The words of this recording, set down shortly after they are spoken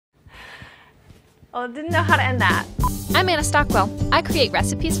Oh, didn't know how to end that. I'm Anna Stockwell. I create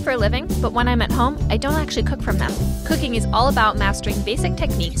recipes for a living, but when I'm at home, I don't actually cook from them. Cooking is all about mastering basic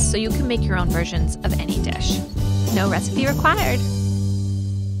techniques so you can make your own versions of any dish. No recipe required.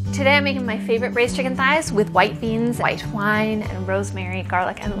 Today I'm making my favorite braised chicken thighs with white beans, white wine, and rosemary,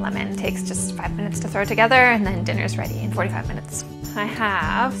 garlic, and lemon. It takes just 5 minutes to throw together, and then dinner's ready in 45 minutes. I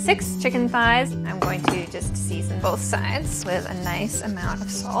have 6 chicken thighs. I'm going to just season both sides with a nice amount of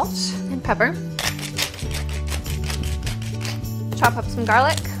salt and pepper. Chop up some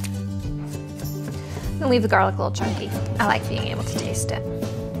garlic. And leave the garlic a little chunky. I like being able to taste it.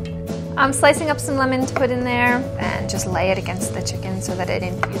 I'm slicing up some lemon to put in there and just lay it against the chicken so that it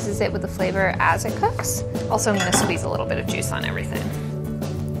infuses it with the flavor as it cooks. Also, I'm going to squeeze a little bit of juice on everything.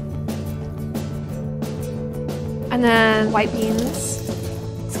 And then white beans.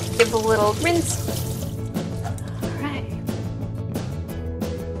 Give a little rinse. All right.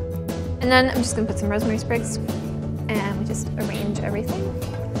 And then I'm just going to put some rosemary sprigs and we just arrange everything.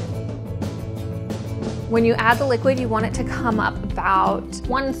 When you add the liquid, you want it to come up about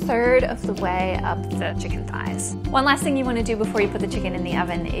 1/3 of the way up the chicken thighs. One last thing you want to do before you put the chicken in the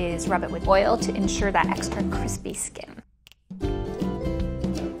oven is rub it with oil to ensure that extra crispy skin.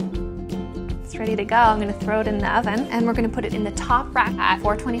 It's ready to go. I'm going to throw it in the oven and we're going to put it in the top rack at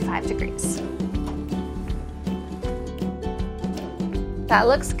 425 degrees. That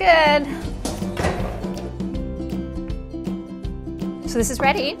looks good. So this is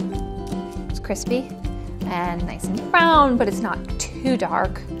ready. It's crispy and nice and brown, but it's not too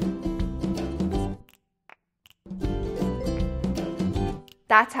dark.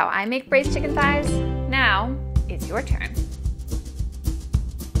 That's how I make braised chicken thighs. Now it's your turn.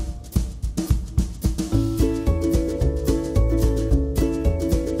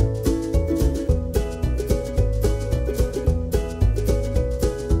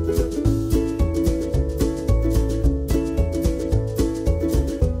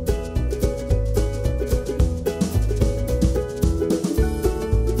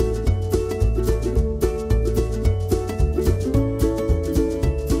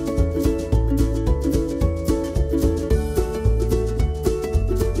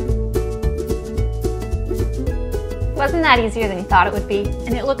 Wasn't that easier than you thought it would be?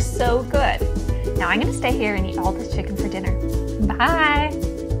 And it looks so good. Now I'm gonna stay here and eat all this chicken for dinner. Bye.